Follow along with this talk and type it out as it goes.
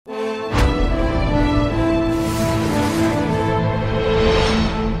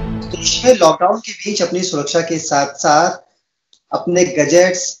में लॉकडाउन के बीच अपनी सुरक्षा के साथ साथ अपने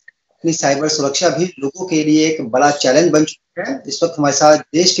गैजेट्स, अपनी साइबर सुरक्षा भी लोगों के लिए एक बड़ा चैलेंज बन चुका है। इस वक्त हमारे साथ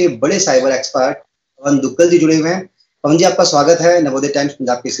देश के बड़े साइबर एक्सपर्ट पवन दुग्गल जी जुड़े हुए हैं। पवन जी, आपका स्वागत है नवोदय टाइम्स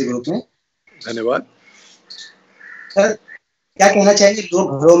पंजाब केसरी ग्रुप में। धन्यवाद सर, क्या कहना चाहेंगे?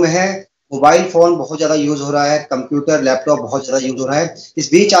 लोग घरों में है, मोबाइल फोन बहुत ज्यादा यूज हो रहा है, कंप्यूटर लैपटॉप बहुत ज्यादा यूज हो रहा है। इस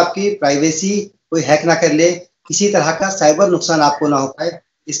बीच आपकी प्राइवेसी कोई हैक ना कर ले, किसी तरह का साइबर नुकसान आपको ना हो पाए,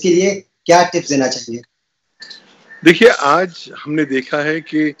 इसके लिए क्या टिप्स देना चाहिए? देखिए, आज हमने देखा है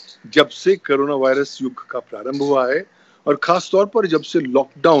कि जब से कोरोना वायरस युग का प्रारंभ हुआ है और खास तौर पर जब से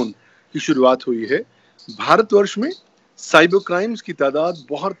लॉकडाउन की शुरुआत हुई है, भारतवर्ष में साइबर क्राइम्स की तादाद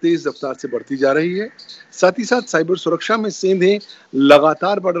बहुत तेज रफ्तार से बढ़ती जा रही है। साथ ही साथ साइबर सुरक्षा में सेंधें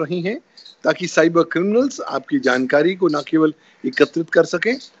लगातार बढ़ रही हैं ताकि साइबर क्रिमिनल्स आपकी जानकारी को न केवल एकत्रित कर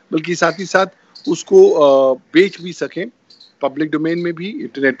सकें बल्कि साथ ही साथ उसको बेच भी सकें, पब्लिक डोमेन में भी,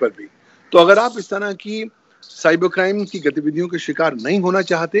 इंटरनेट पर भी। तो अगर आप इस तरह की साइबर क्राइम की गतिविधियों के शिकार नहीं होना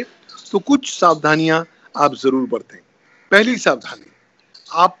चाहते तो कुछ सावधानियां आप जरूर बरतें। पहली सावधानी,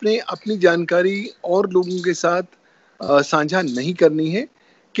 आपने अपनी जानकारी और लोगों के साथ साझा नहीं करनी है।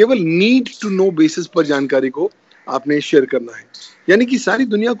 केवल नीड टू नो बेसिस पर जानकारी को आपने शेयर करना है, यानी कि सारी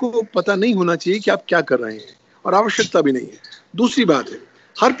दुनिया को पता नहीं होना चाहिए कि आप क्या कर रहे हैं और आवश्यकता भी नहीं है। दूसरी बात है,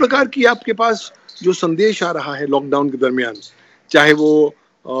 हर प्रकार की आपके पास जो संदेश आ रहा है लॉकडाउन के दरमियान, चाहे वो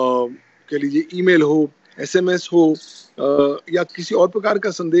कह लीजिए ईमेल हो, एसएमएस हो या किसी और प्रकार का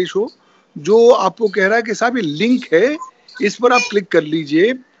संदेश हो जो आपको कह रहा है कि साहब ये लिंक है, इस पर आप क्लिक कर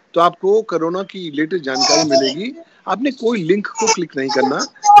लीजिए तो आपको कोरोना की लेटेस्ट जानकारी मिलेगी। आपने कोई लिंक को क्लिक नहीं करना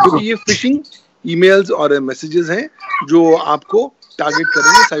क्योंकि ये फिशिंग ईमेल्स और मैसेजेस हैं जो आपको टारगेट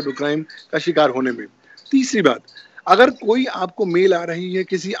करेंगे साइबर क्राइम का शिकार होने में। तीसरी बात, अगर कोई आपको मेल आ रही है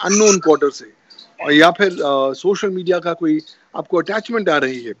किसी अननोन पोर्टल से और या फिर सोशल मीडिया का कोई आपको अटैचमेंट आ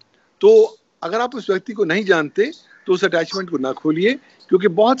रही है, तो अगर आप उस व्यक्ति को नहीं जानते तो उस अटैचमेंट को ना खोलिए, क्योंकि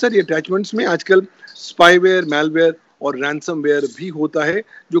बहुत सारी अटैचमेंट्स में आजकल स्पाईवेयर, मैलवेयर और रैंसमवेयर भी होता है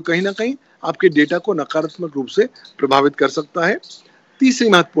जो कहीं ना कहीं आपके डेटा को नकारात्मक रूप से प्रभावित कर सकता है। तीसरी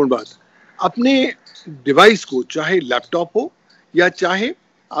महत्वपूर्ण बात, अपने डिवाइस को, चाहे लैपटॉप हो या चाहे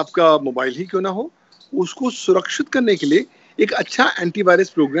आपका मोबाइल ही क्यों ना हो, उसको सुरक्षित करने के लिए एक अच्छा एंटीवायरस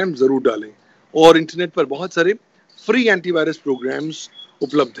प्रोग्राम जरूर डालें। और इंटरनेट पर बहुत सारे फ्री एंटीवायरस प्रोग्राम्स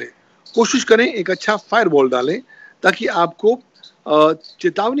उपलब्ध हैं। कोशिश करें एक अच्छा फायरवॉल डालें ताकि आपको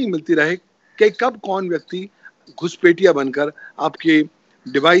चेतावनी मिलती रहे कि कब कौन व्यक्ति घुसपैठिया बनकर आपके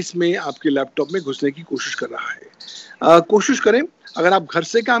डिवाइस में, आपके लैपटॉप में घुसने की कोशिश कर रहा है। कोशिश करें, अगर आप घर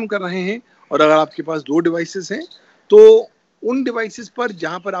से काम कर रहे हैं और अगर आपके पास 2 डिवाइसेस हैं तो उन डिवाइसेस पर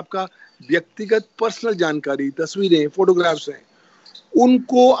जहां पर आपका व्यक्तिगत पर्सनल जानकारी, तस्वीरें, फोटोग्राफ्स हैं,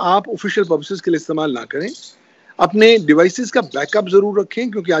 उनको आप ऑफिशियल पर्पसेस के लिए इस्तेमाल ना करें। अपने डिवाइसेस का बैकअप जरूर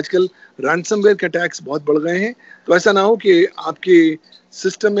रखें क्योंकि आजकल रैंसमवेयर के अटैक्स बहुत बढ़ गए हैं। तो ऐसा ना हो कि आपके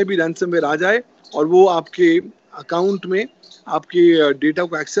सिस्टम में भी रैंसमवेयर आ जाए और वो आपके अकाउंट में आपके डेटा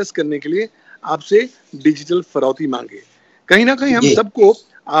को एक्सेस करने के लिए आपसे डिजिटल फिरौती मांगे। कहीं ना कहीं हम सबको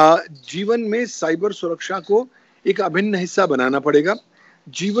जीवन में साइबर सुरक्षा को एक अभिन्न हिस्सा बनाना पड़ेगा,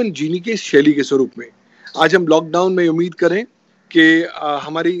 जीवन जीने के शैली के स्वरूप में। आज हम लॉकडाउन में उम्मीद करें कि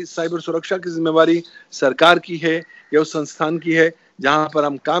हमारी साइबर सुरक्षा की जिम्मेवारी सरकार की है या उस संस्थान की है जहां पर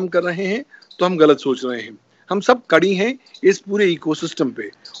हम काम कर रहे हैं, तो हम गलत सोच रहे हैं। हम सब कड़ी हैं इस पूरे इकोसिस्टम पे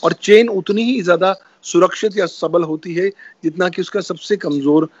और चेन उतनी ही ज्यादा सुरक्षित या सबल होती है जितना कि उसका सबसे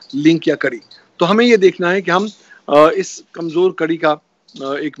कमजोर लिंक या कड़ी। तो हमें ये देखना है कि हम इस कमजोर कड़ी का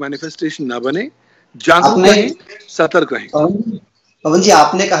एक मैनिफेस्टेशन ना बने, जागरूक रहें, सतर्क रहें। पवन जी,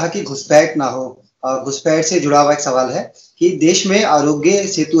 आपने कहा कि घुसपैठ ना हो। घुसपैठ से जुड़ा हुआ एक सवाल है कि देश में आरोग्य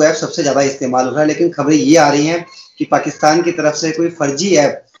सेतु ऐप सबसे ज्यादा इस्तेमाल हो रहा है, लेकिन खबरें ये आ रही हैं कि पाकिस्तान की तरफ से कोई फर्जी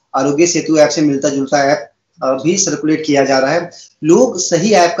ऐप, आरोग्य सेतु ऐप से मिलता जुलता ऐप भी सर्कुलेट किया जा रहा है। लोग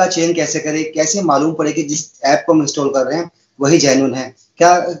सही ऐप का चयन कैसे करें? कैसे मालूम पड़े कि जिस ऐप को हम इंस्टॉल कर रहे हैं वही जेन्युइन है?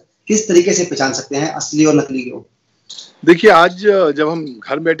 क्या किस तरीके से पहचान सकते हैं असली और नकली को? देखिए, आज जब हम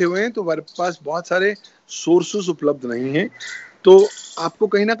घर बैठे हुए हैं तो हमारे पास बहुत सारे सोर्सेस उपलब्ध नहीं हैं, तो आपको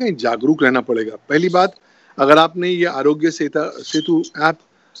कहीं ना कहीं जागरूक रहना पड़ेगा। पहली बात, अगर आपने ये आरोग्य सेतु ऐप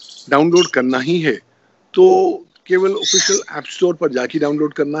डाउनलोड करना ही है तो केवल ऑफिशियल ऐप स्टोर पर जाके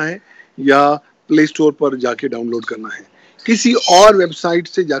डाउनलोड करना है या प्ले स्टोर पर जाके डाउनलोड करना है। किसी और वेबसाइट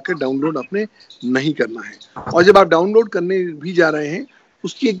से जाकर डाउनलोड आपने नहीं करना है। और जब आप डाउनलोड करने भी जा रहे हैं,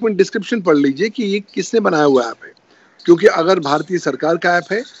 उसकी एक मिनट डिस्क्रिप्शन पढ़ लीजिए कि ये किसने बनाया हुआ ऐप है, क्योंकि अगर भारतीय सरकार का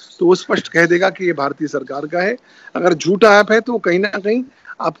ऐप है तो वो स्पष्ट कह देगा कि ये भारतीय सरकार का है। अगर झूठा ऐप है तो वो कहीं ना कहीं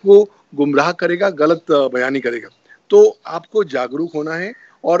आपको गुमराह करेगा, गलत बयानी करेगा। तो आपको जागरूक होना है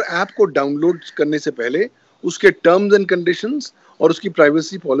और ऐप को डाउनलोड करने से पहले उसके टर्म्स एंड कंडीशंस और उसकी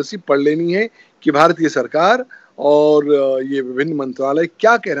प्राइवेसी पॉलिसी पढ़ लेनी है कि भारतीय सरकार और ये विभिन्न मंत्रालय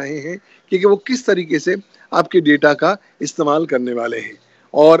क्या कह रहे हैं कि वो किस तरीके से आपके डेटा का इस्तेमाल करने वाले हैं।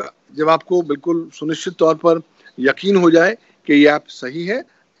 और जब आपको बिल्कुल सुनिश्चित तौर पर यकीन हो जाए कि ये ऐप सही है,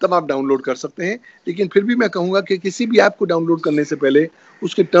 तब आप डाउनलोड कर सकते हैं। लेकिन फिर भी मैं कहूँगा कि किसी भी ऐप को डाउनलोड करने से पहले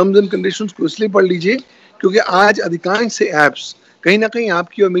उसके टर्म्स एंड कंडीशंस को इसलिए पढ़ लीजिए क्योंकि आज अधिकांश से ऐप्स कहीं ना कहीं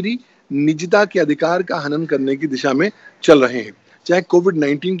आपकी और मेरी निजता के अधिकार का हनन करने की दिशा में चल रहे हैं। चाहे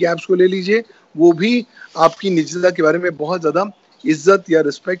कोविड-19 के ऐप्स को ले लीजिए, वो भी आपकी निजता के बारे में बहुत ज़्यादा इज्जत या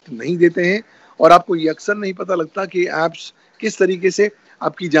रिस्पेक्ट नहीं देते हैं और आपको ये अक्सर नहीं पता लगता कि ऐप्स किस तरीके से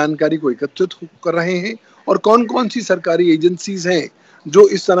आपकी जानकारी को एकत्रित कर रहे हैं और कौन कौन सी सरकारी एजेंसीज हैं जो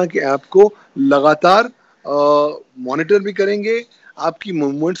इस तरह के ऐप को लगातार मॉनिटर भी करेंगे, आपकी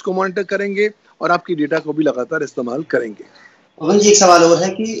मूवमेंट्स को मॉनिटर करेंगे और आपकी डेटा को भी लगातार इस्तेमाल करेंगे। पवन जी, एक सवाल और है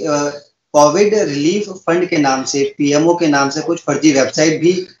कि कोविड रिलीफ फंड के नाम से, पीएमओ के नाम से कुछ फर्जी वेबसाइट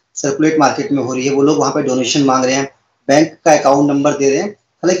भी सर्कुलेट मार्केट में हो रही है। वो लोग वहां पे डोनेशन मांग रहे हैं, बैंक का अकाउंट नंबर दे रहे हैं।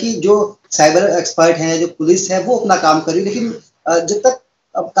 हालांकि जो साइबर एक्सपर्ट हैं, जो पुलिस है, वो अपना काम कर रही है, लेकिन जब तक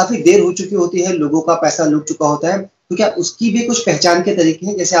अब काफी देर हो चुकी होती है, लोगों का पैसा लूट चुका होता है, तो क्या उसकी भी कुछ पहचान के तरीके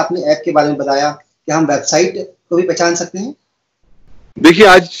हैं? जैसे आपने ऐप के बारे में बताया कि हम वेबसाइट को भी पहचान सकते हैं। देखिए,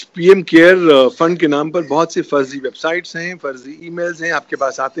 आज पीएम केयर फंड के नाम पर बहुत सी फर्जी वेबसाइट्स हैं, फर्जी ईमेल्स हैं, आपके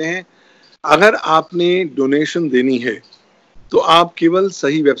पास आते हैं। अगर आपने डोनेशन देनी है तो आप केवल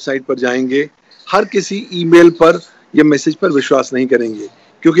सही वेबसाइट पर जाएंगे। हर किसी ईमेल पर या मैसेज पर विश्वास नहीं करेंगे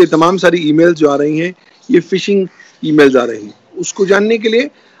क्योंकि तमाम सारी ईमेल्स जो आ रही हैं ये फिशिंग ईमेल्स आ रही हैं। उसको जानने के लिए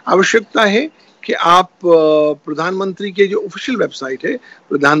आवश्यकता है कि आप प्रधानमंत्री के जो ऑफिशियल वेबसाइट है,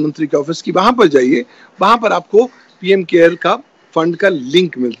 प्रधानमंत्री के ऑफिस की, वहां पर जाइए। वहां पर आपको पीएम केयर का फंड का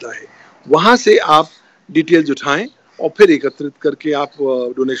लिंक मिलता है। वहां से आप डिटेल्स उठाएं और फिर एकत्रित करके आप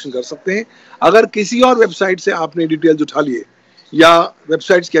डोनेशन कर सकते हैं। अगर किसी और वेबसाइट से आपने डिटेल्स उठा लिए या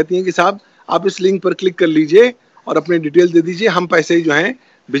वेबसाइट्स कहती हैं कि साहब आप इस लिंक पर क्लिक कर लीजिए और अपने डिटेल्स दे दीजिए, हम पैसे जो हैं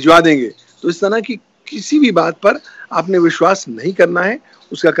भिजवा देंगे, तो इस तरह की किसी भी बात पर आपने विश्वास नहीं करना है।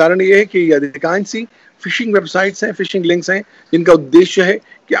 उसका कारण ये है कि ये अधिकांश सी फिशिंग वेबसाइट्स हैं, फिशिंग लिंक्स हैं, जिनका उद्देश्य है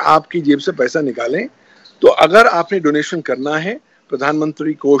कि आपकी जेब से पैसा निकालें। तो अगर आपने डोनेशन करना है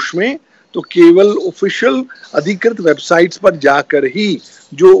प्रधानमंत्री कोष में तो केवल ऑफिशियल अधिकृत वेबसाइट्स पर जाकर ही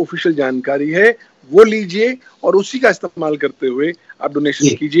जो ऑफिशियल जानकारी है वो लीजिए और उसी का इस्तेमाल करते हुए आप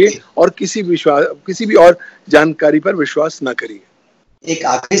डोनेशन कीजिए और किसी भी और जानकारी पर विश्वास ना करिए। एक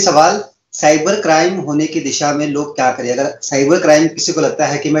आखिरी सवाल, साइबर क्राइम होने की दिशा में लोग क्या करें? अगर साइबर क्राइम किसी को लगता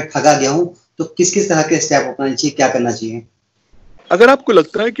है कि मैं ठगा गया हूं, तो किस किस तरह के स्टेप उठाने चाहिए, क्या करना चाहिए? अगर आपको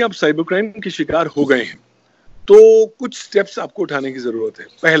लगता है कि आप साइबर क्राइम के शिकार हो गए हैं तो कुछ स्टेप्स आपको उठाने की जरूरत है।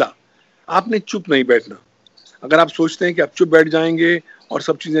 पहला, आपने चुप नहीं बैठना। अगर आप सोचते हैं कि आप चुप बैठ जाएंगे और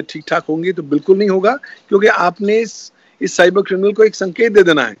सब चीजें ठीक ठाक होंगी, तो बिल्कुल नहीं होगा, क्योंकि आपने इस साइबर क्रिमिनल को एक संकेत दे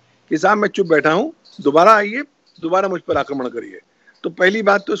देना है कि साहब मैं चुप बैठा हूं, दोबारा आइए, दोबारा मुझ पर आक्रमण करिए। तो पहली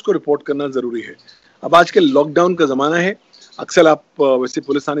बात तो इसको रिपोर्ट करना जरूरी है। अब आजकल लॉकडाउन का जमाना है, अक्सर आप वैसे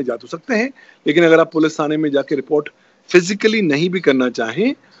पुलिस थाने जा तो सकते हैं, लेकिन अगर आप पुलिस थाने में जाके रिपोर्ट फिजिकली नहीं भी करना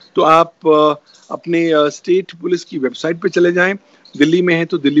चाहें तो आप अपने स्टेट पुलिस की वेबसाइट पे चले जाएं। दिल्ली में है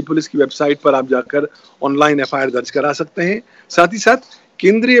तो दिल्ली पुलिस की वेबसाइट पर आप जाकर ऑनलाइन एफआईआर दर्ज करा सकते हैं। साथ ही साथ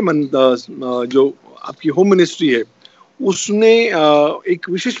केंद्रीय जो आपकी होम मिनिस्ट्री है उसने एक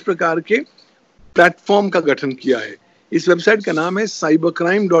विशेष प्रकार के प्लेटफॉर्म का गठन किया है। इस वेबसाइट का नाम है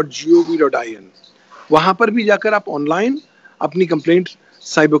cybercrime.gov.in। वहां पर भी जाकर आप ऑनलाइन अपनी कंप्लेंट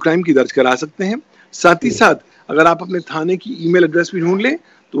साइबर क्राइम की दर्ज करा सकते हैं। साथ ही साथ अगर आप अपने थाने की ईमेल एड्रेस भी ढूंढ लें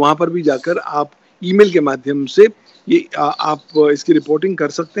तो वहां पर भी जाकर आप ईमेल के माध्यम से ये आप इसकी रिपोर्टिंग कर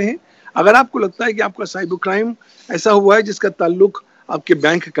सकते हैं। अगर आपको लगता है कि आपका साइबर क्राइम ऐसा हुआ है जिसका ताल्लुक आपके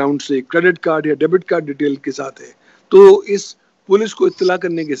बैंक अकाउंट से, क्रेडिट कार्ड या डेबिट कार्ड डिटेल के साथ है, तो इस पुलिस को इत्तला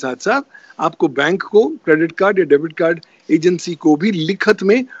करने के साथ साथ आपको बैंक को, क्रेडिट कार्ड या डेबिट कार्ड एजेंसी को भी लिखित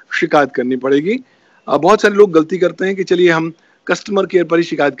में शिकायत करनी पड़ेगी। बहुत सारे लोग गलती करते हैं कि चलिए हम कस्टमर केयर पर ही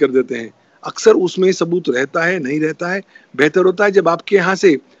शिकायत कर देते हैं। अक्सर उसमें सबूत रहता है, नहीं रहता है। बेहतर होता है जब आपके यहाँ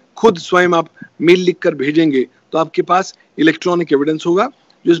से खुद स्वयं आप मेल लिखकर भेजेंगे तो आपके पास इलेक्ट्रॉनिक एविडेंस होगा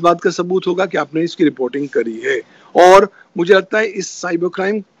जो इस बात का सबूत होगा कि आपने इसकी रिपोर्टिंग करी है। और मुझे लगता है इस साइबर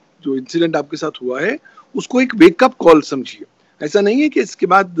क्राइम जो इंसिडेंट आपके साथ हुआ है उसको एक वेकअप कॉल समझिए। ऐसा नहीं है कि इसके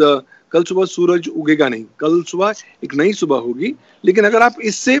बाद कल सुबह सूरज उगेगा नहीं, कल सुबह एक नई सुबह होगी। लेकिन अगर आप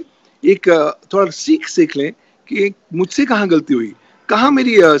इससे एक थोड़ा सीख लें कि मुझसे कहाँ गलती हुई, कहाँ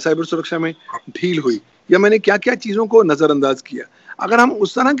मेरी साइबर सुरक्षा में ढील हुई, या मैंने क्या क्या चीजों को नजरअंदाज किया, अगर हम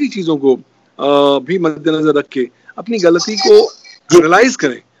उस तरह की चीजों को भी मद्देनजर रख के अपनी गलती को एनालाइज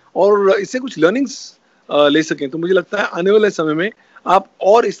करें और इससे कुछ लर्निंग्स ले सकें। तो मुझे लगता है आने वाले समय में आप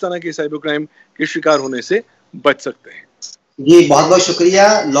और इस तरह के साइबर क्राइम के शिकार होने से बच सकते हैं। जी, बहुत बहुत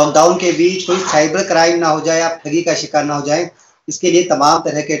शुक्रिया। लॉकडाउन के बीच कोई साइबर क्राइम ना हो जाए, आप ठगी का शिकार ना हो जाए, इसके लिए तमाम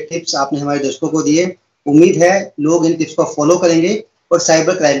तरह के टिप्स आपने हमारे दर्शकों को दिए। उम्मीद है लोग इन टिप्स को फॉलो करेंगे और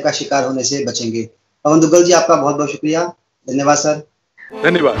साइबर क्राइम का शिकार होने से बचेंगे। पवन दुग्गल जी, आपका बहुत बहुत शुक्रिया। धन्यवाद सर।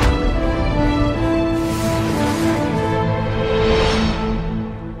 धन्यवाद।